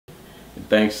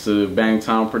thanks to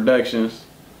Bangtown Productions,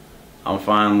 I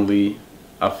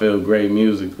feel great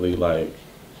musically. Like,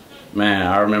 man,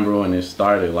 I remember when it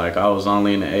started, like I was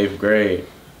only in the 8th grade.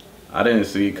 I didn't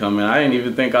see it coming. I didn't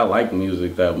even think I liked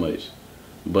music that much.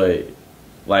 But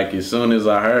like as soon as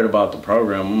I heard about the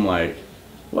program, I'm like,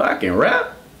 well, I can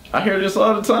rap? I hear this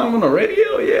all the time on the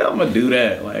radio? Yeah, I'm gonna do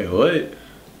that. Like, what?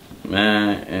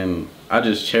 Man, and I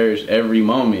just cherish every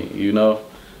moment, you know?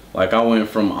 Like, I went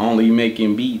from only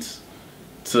making beats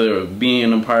to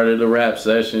being a part of the rap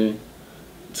session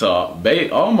to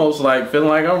almost like feeling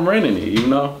like I'm running it, you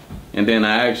know? And then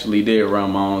I actually did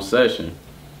run my own session.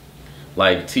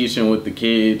 Like, teaching with the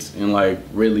kids and like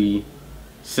really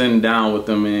sitting down with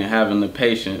them and having the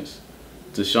patience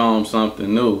to show them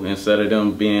something new instead of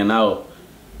them being out,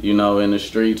 you know, in the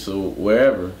streets or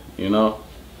wherever, you know?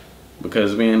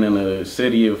 Because being in a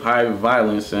city of high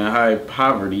violence and high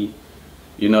poverty,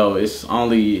 you know, it's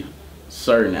only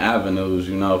certain avenues,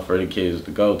 you know, for the kids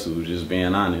to go to, just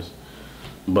being honest.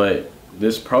 But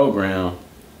this program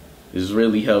has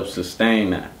really helped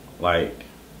sustain that. Like,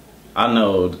 I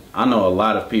know a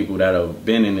lot of people that have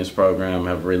been in this program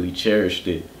have really cherished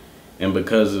it. And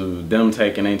because of them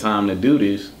taking their time to do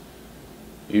this,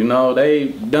 you know,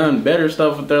 they've done better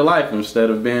stuff with their life instead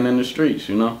of being in the streets,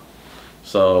 you know?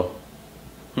 So,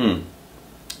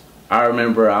 I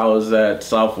remember I was at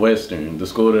Southwestern, the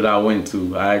school that I went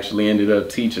to. I actually ended up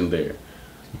teaching there,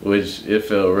 which it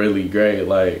felt really great.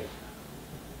 Like,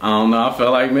 I don't know, I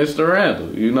felt like Mr.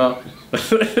 Randall, you know?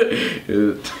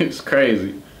 It's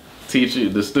crazy.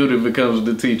 The student becomes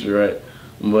the teacher, right?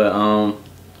 But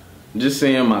just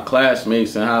seeing my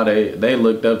classmates and how they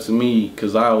looked up to me,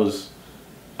 because I was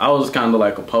kind of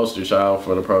like a poster child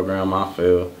for the program, I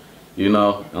feel, you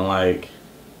know? And like,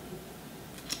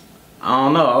 I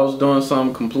don't know, I was doing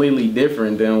something completely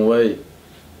different than what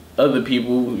other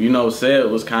people, you know, said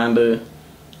was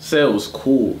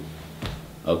cool.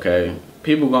 Okay,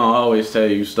 people gonna always tell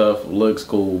you stuff looks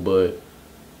cool, but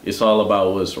it's all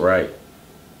about what's right.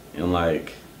 And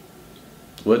like,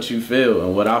 what you feel,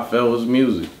 and what I felt was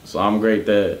music. So I'm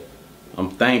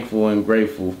thankful and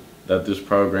grateful that this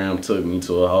program took me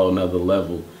to a whole nother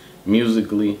level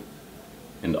musically,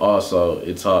 and also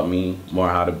it taught me more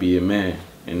how to be a man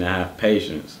and to have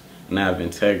patience and have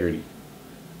integrity.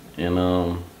 And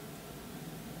I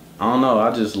don't know,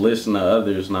 I just listen to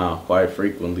others now quite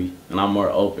frequently, and I'm more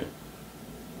open.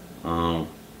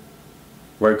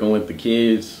 Working with the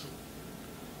kids,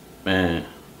 man,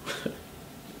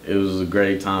 it was a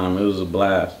great time. It was a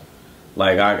blast.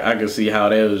 Like, I could see how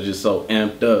they was just so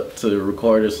amped up to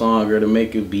record a song or to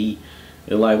make a beat.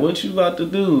 They're like, what you about to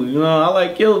do? You know, I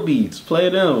like your beats, play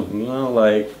them. You know,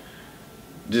 like,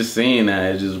 just seeing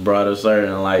that, it just brought a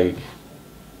certain like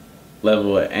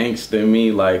level of angst in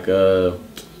me. Like,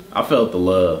 I felt the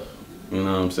love, you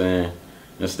know what I'm saying?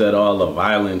 Instead of all the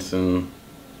violence and,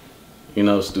 you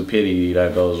know, stupidity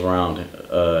that goes around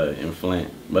in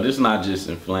Flint. But it's not just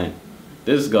in Flint.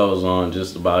 This goes on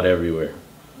just about everywhere.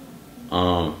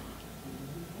 But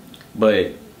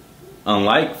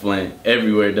unlike Flint,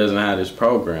 everywhere doesn't have this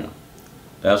program.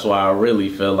 That's why I really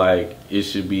feel like it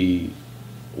should be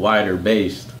wider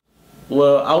based.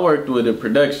 Well, I worked with a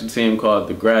production team called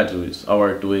The Graduates. I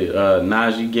worked with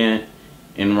Najee Gant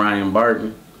and Ryan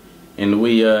Barton. And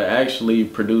we actually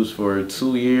produced for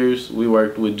 2 years. We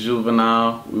worked with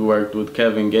Juvenile, we worked with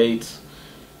Kevin Gates,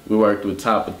 we worked with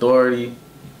Top Authority,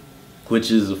 which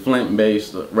is a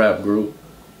Flint-based rap group.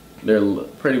 They're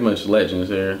pretty much legends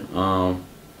here.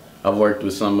 I've worked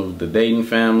with some of the Dayton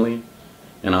family,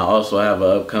 and I also have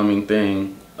an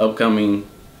upcoming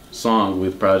song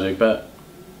with Project Pat,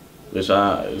 which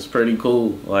is pretty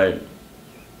cool. Like,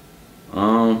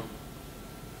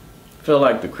 feel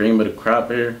like the cream of the crop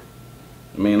here.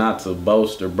 I mean, not to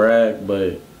boast or brag,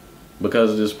 but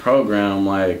because of this program,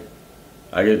 like,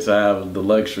 I get to have the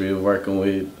luxury of working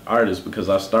with artists because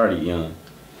I started young,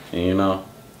 and you know,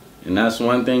 and that's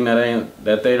one thing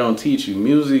that they don't teach you.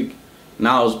 Music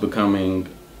now is becoming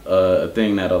a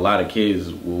thing that a lot of kids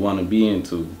will want to be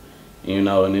into, you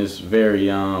know, and it's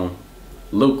very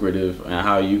lucrative and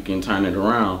how you can turn it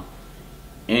around.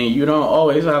 And you don't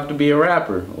always have to be a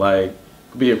rapper. Like,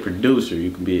 you can be a producer,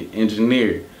 you can be an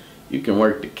engineer, you can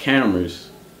work the cameras,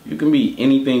 you can be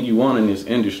anything you want in this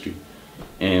industry.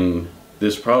 And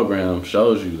this program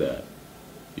shows you that.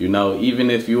 You know,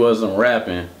 even if you wasn't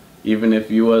rapping, even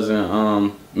if you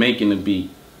wasn't making a beat,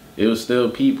 it was still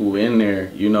people in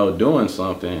there, you know, doing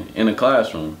something in a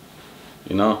classroom,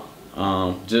 you know,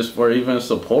 just for even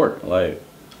support. Like,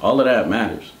 all of that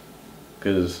matters,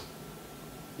 because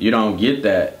you don't get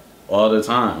that all the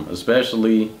time,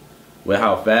 especially with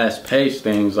how fast-paced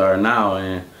things are now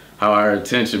and how our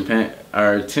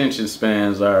attention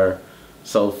spans are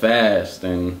so fast,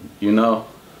 and you know,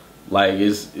 like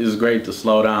it's great to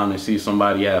slow down and see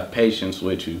somebody have patience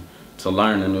with you to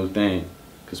learn a new thing,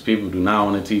 because people do not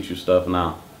want to teach you stuff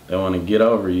now. They want to get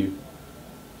over you,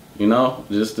 you know,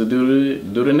 just to do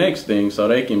the next thing so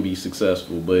they can be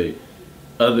successful. But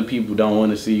other people don't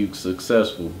want to see you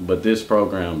successful, but this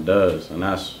program does, and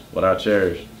that's what I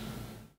cherish.